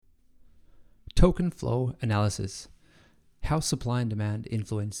Token flow analysis. How supply and demand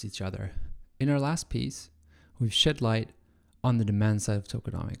influence each other. In our last piece, we've shed light on the demand side of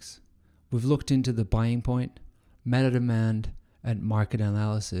tokenomics. We've looked into the buying point, meta demand, and market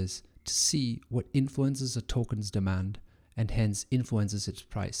analysis to see what influences a token's demand and hence influences its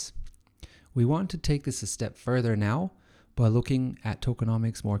price. We want to take this a step further now by looking at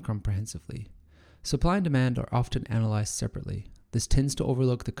tokenomics more comprehensively. Supply and demand are often analyzed separately. This tends to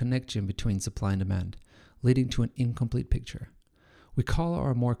overlook the connection between supply and demand, leading to an incomplete picture. We call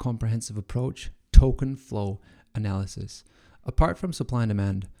our more comprehensive approach token flow analysis. Apart from supply and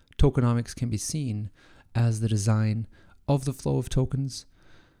demand, tokenomics can be seen as the design of the flow of tokens,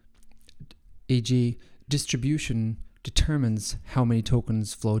 e.g., distribution determines how many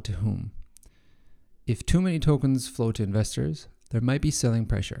tokens flow to whom. If too many tokens flow to investors, there might be selling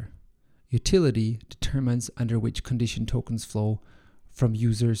pressure. Utility determines under which condition tokens flow from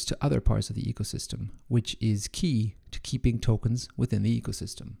users to other parts of the ecosystem, which is key to keeping tokens within the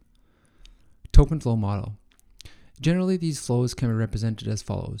ecosystem. Token flow model. Generally, these flows can be represented as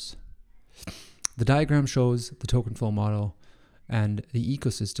follows. The diagram shows the token flow model and the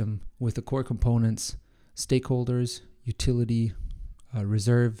ecosystem with the core components, stakeholders, utility,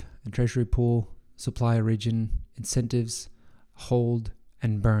 reserve and treasury pool, supply origin, incentives, hold,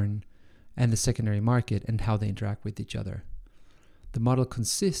 and burn, and the secondary market and how they interact with each other. The model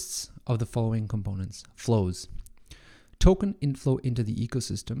consists of the following components. Flows. Token inflow into the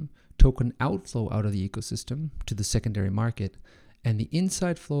ecosystem, token outflow out of the ecosystem to the secondary market, and the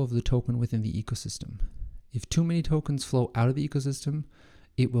inside flow of the token within the ecosystem. If too many tokens flow out of the ecosystem,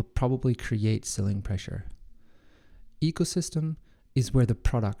 it will probably create selling pressure. Ecosystem is where the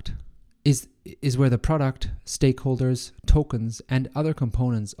product stakeholders, tokens, and other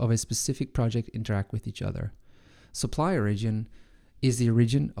components of a specific project interact with each other. Supply origin is the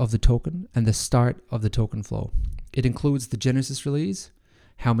origin of the token and the start of the token flow. It includes the genesis release,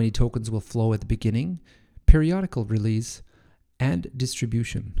 how many tokens will flow at the beginning, periodical release, and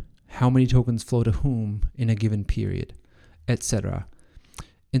distribution, how many tokens flow to whom in a given period, etc.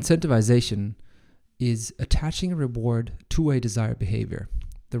 Incentivization is attaching a reward to a desired behavior.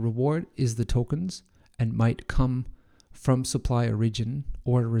 The reward is the tokens and might come from supply origin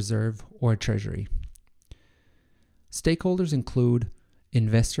or a reserve or a treasury. Stakeholders include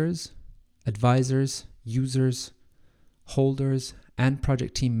investors, advisors, users, holders, and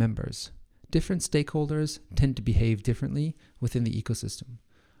project team members. Different stakeholders tend to behave differently within the ecosystem.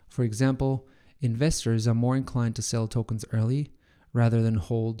 For example, investors are more inclined to sell tokens early rather than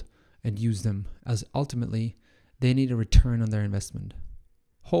hold and use them, as ultimately they need a return on their investment.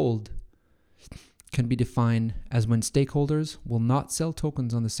 Hold can be defined as when stakeholders will not sell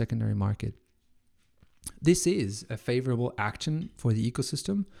tokens on the secondary market. This is a favorable action for the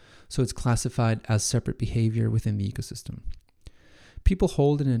ecosystem, so it's classified as separate behavior within the ecosystem. People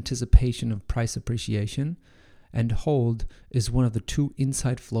hold in anticipation of price appreciation, and hold is one of the two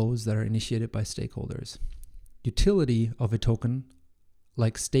inside flows that are initiated by stakeholders. Utility of a token,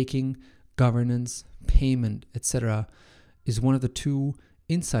 like staking, governance, payment, etc., is one of the two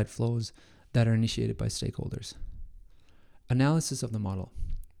inside flows that are initiated by stakeholders. Analysis of the model.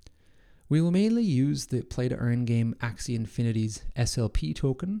 We will mainly use the play-to-earn game Axie Infinity's SLP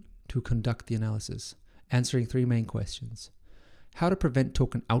token to conduct the analysis, answering three main questions. How to prevent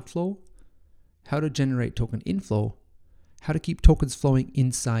token outflow, how to generate token inflow, how to keep tokens flowing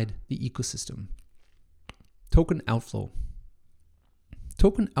inside the ecosystem. Token outflow.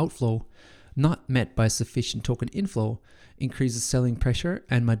 Token outflow not met by sufficient token inflow increases selling pressure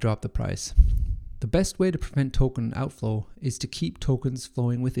and might drop the price. The best way to prevent token outflow is to keep tokens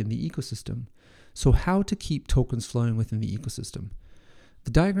flowing within the ecosystem. So how to keep tokens flowing within the ecosystem? The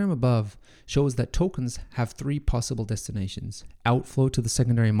diagram above shows that tokens have three possible destinations: outflow to the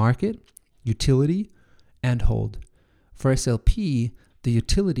secondary market, utility, and hold. For SLP, the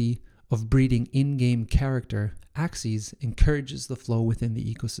utility of breeding in-game character, Axies, encourages the flow within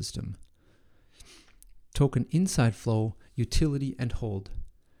the ecosystem. Token inside flow, utility, and hold.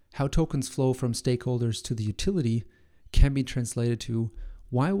 How tokens flow from stakeholders to the utility can be translated to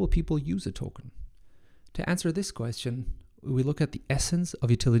why will people use a token? To answer this question, we look at the essence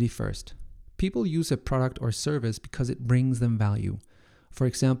of utility first. People use a product or service because it brings them value. For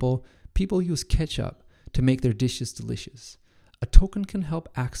example, people use ketchup to make their dishes delicious. A token can help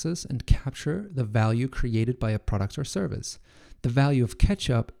access and capture the value created by a product or service. The value of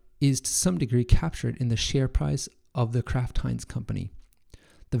ketchup is to some degree captured in the share price of the Kraft Heinz company.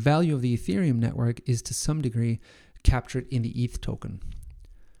 The value of the Ethereum network is to some degree captured in the ETH token.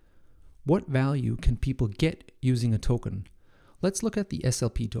 What value can people get using a token? Let's look at the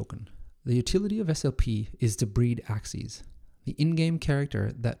SLP token. The utility of SLP is to breed Axes, the in-game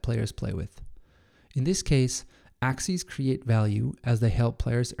character that players play with. In this case, Axes create value as they help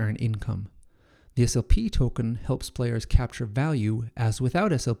players earn income. The SLP token helps players capture value, as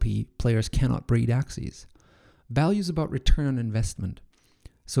without SLP, players cannot breed Axes. Value is about return on investment.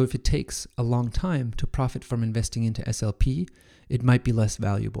 So if it takes a long time to profit from investing into SLP, it might be less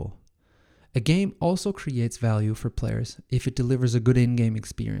valuable. A game also creates value for players if it delivers a good in-game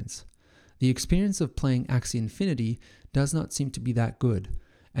experience. The experience of playing Axie Infinity does not seem to be that good,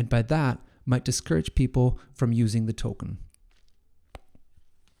 and by that might discourage people from using the token.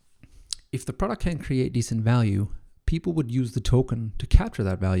 If the product can create decent value, people would use the token to capture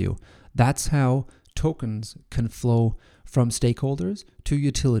that value. That's how tokens can flow from stakeholders to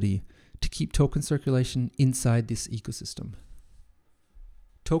utility to keep token circulation inside this ecosystem.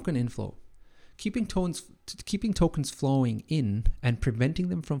 Token inflow. Keeping tokens flowing in and preventing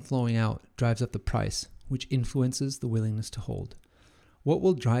them from flowing out drives up the price, which influences the willingness to hold. What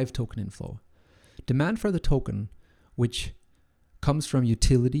will drive token inflow? Demand for the token, which comes from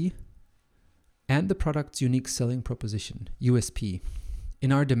utility and the product's unique selling proposition, USP.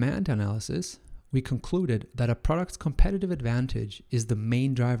 In our demand analysis, we concluded that a product's competitive advantage is the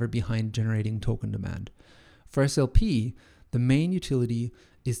main driver behind generating token demand. For SLP, the main utility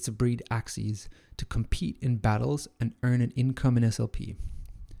is to breed Axes to compete in battles and earn an income in SLP.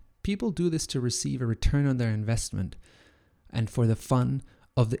 People do this to receive a return on their investment and for the fun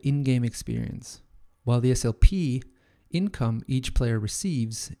of the in-game experience, while the SLP income each player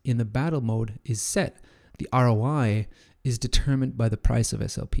receives in the battle mode is set. The ROI is determined by the price of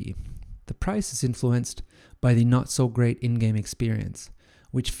SLP. The price is influenced by the not so great in-game experience,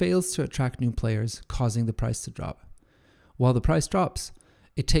 which fails to attract new players, causing the price to drop. While the price drops,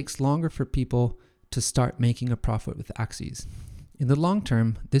 it takes longer for people to start making a profit with Axes. In the long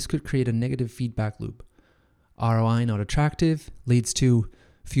term, this could create a negative feedback loop. ROI not attractive leads to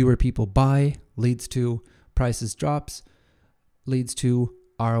fewer people buy, leads to prices drops, leads to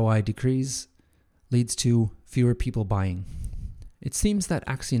ROI decrease, leads to fewer people buying. It seems that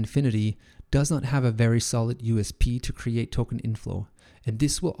Axie Infinity does not have a very solid USP to create token inflow, and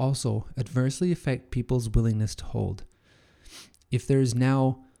this will also adversely affect people's willingness to hold. If there's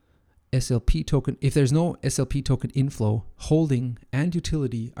no SLP token inflow, holding and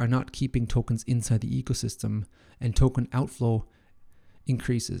utility are not keeping tokens inside the ecosystem, and token outflow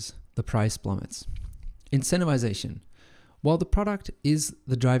increases, the price plummets. Incentivization. While the product is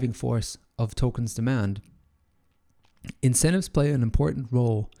the driving force of tokens demand, incentives play an important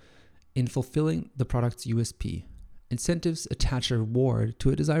role in fulfilling the product's USP. Incentives attach a reward to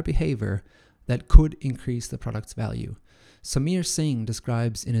a desired behavior that could increase the product's value. Samir Singh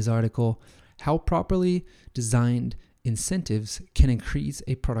describes in his article how properly designed incentives can increase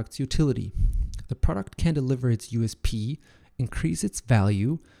a product's utility. The product can deliver its USP, increase its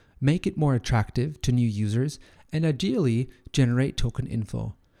value, make it more attractive to new users, and ideally generate token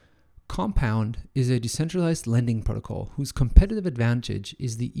inflow. Compound is a decentralized lending protocol whose competitive advantage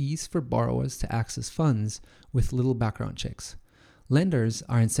is the ease for borrowers to access funds with little background checks. Lenders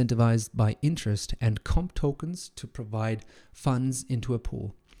are incentivized by interest and comp tokens to provide funds into a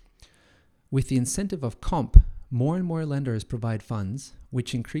pool. With the incentive of comp, more and more lenders provide funds,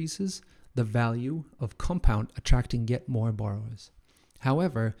 which increases the value of Compound attracting yet more borrowers.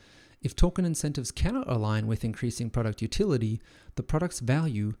 However, if token incentives cannot align with increasing product utility, the product's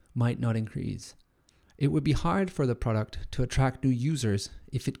value might not increase. It would be hard for the product to attract new users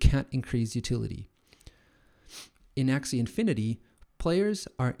if it can't increase utility. In Axie Infinity, players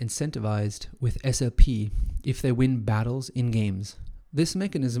are incentivized with SLP if they win battles in games. This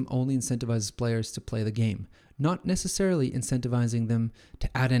mechanism only incentivizes players to play the game, not necessarily incentivizing them to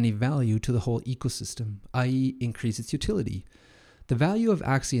add any value to the whole ecosystem, i.e. increase its utility. The value of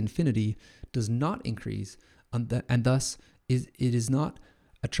Axie Infinity does not increase, and thus it is not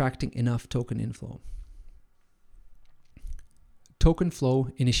attracting enough token inflow. Token flow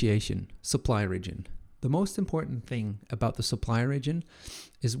initiation, supply region. The most important thing about the supply region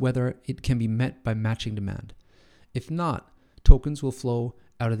is whether it can be met by matching demand. If not, tokens will flow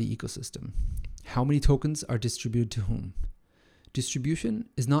out of the ecosystem. How many tokens are distributed to whom? Distribution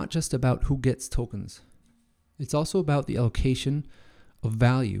is not just about who gets tokens. It's also about the allocation of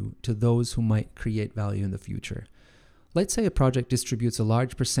value to those who might create value in the future. Let's say a project distributes a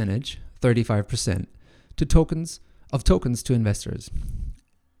large percentage, 35%, to tokens to investors.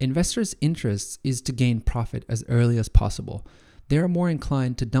 Investors' interest is to gain profit as early as possible. They are more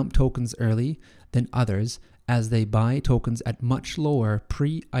inclined to dump tokens early than others as they buy tokens at much lower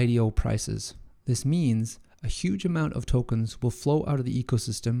pre-IDO prices. This means A huge amount of tokens will flow out of the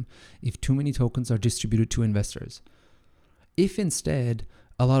ecosystem if too many tokens are distributed to investors. If instead,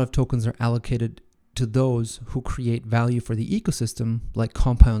 a lot of tokens are allocated to those who create value for the ecosystem, like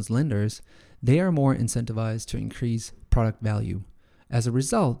Compound's lenders, they are more incentivized to increase product value. As a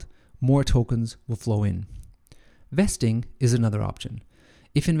result, more tokens will flow in. Vesting is another option.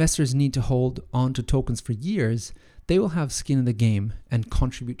 If investors need to hold on to tokens for years, they will have skin in the game and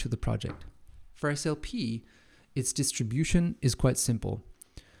contribute to the project. For SLP, its distribution is quite simple.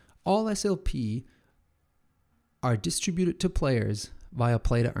 All SLP are distributed to players via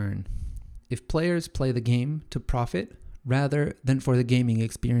play to earn. If players play the game to profit rather than for the gaming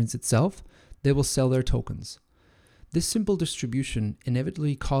experience itself, they will sell their tokens. This simple distribution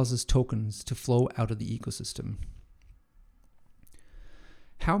inevitably causes tokens to flow out of the ecosystem.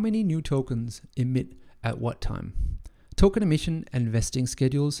 How many new tokens emit at what time? Token emission and vesting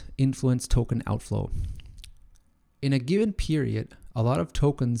schedules influence token outflow. In a given period, a lot of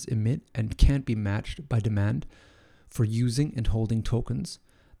tokens emit and can't be matched by demand for using and holding tokens.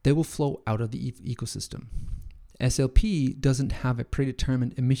 They will flow out of the ecosystem. SLP doesn't have a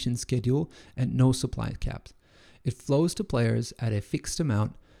predetermined emission schedule and no supply caps. It flows to players at a fixed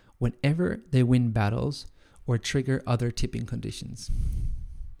amount whenever they win battles or trigger other tipping conditions.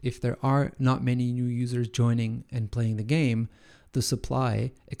 If there are not many new users joining and playing the game, the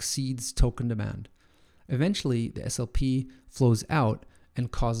supply exceeds token demand. Eventually, the SLP flows out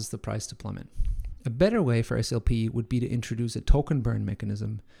and causes the price to plummet. A better way for SLP would be to introduce a token burn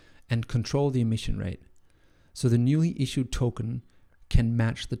mechanism and control the emission rate, so the newly issued token can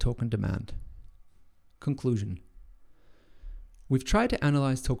match the token demand. Conclusion. We've tried to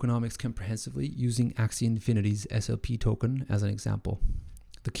analyze tokenomics comprehensively using Axie Infinity's SLP token as an example.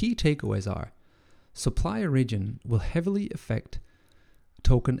 The key takeaways are: supply origin will heavily affect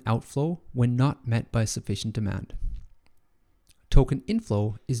token outflow when not met by sufficient demand. Token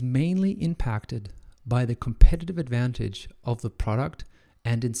inflow is mainly impacted by the competitive advantage of the product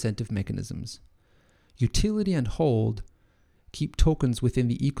and incentive mechanisms. Utility and hold keep tokens within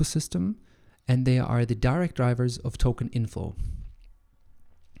the ecosystem, and they are the direct drivers of token inflow.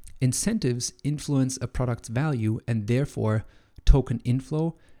 Incentives influence a product's value and therefore token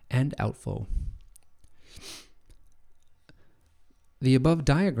inflow and outflow. The above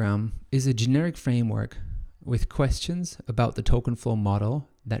diagram is a generic framework with questions about the token flow model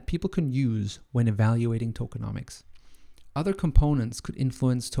that people can use when evaluating tokenomics. Other components could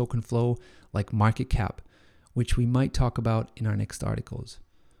influence token flow, like market cap, which we might talk about in our next articles.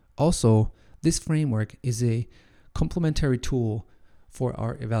 Also, this framework is a complementary tool for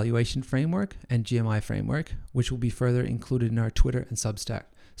our evaluation framework and GMI framework, which will be further included in our Twitter and Substack.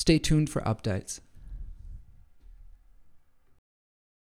 Stay tuned for updates.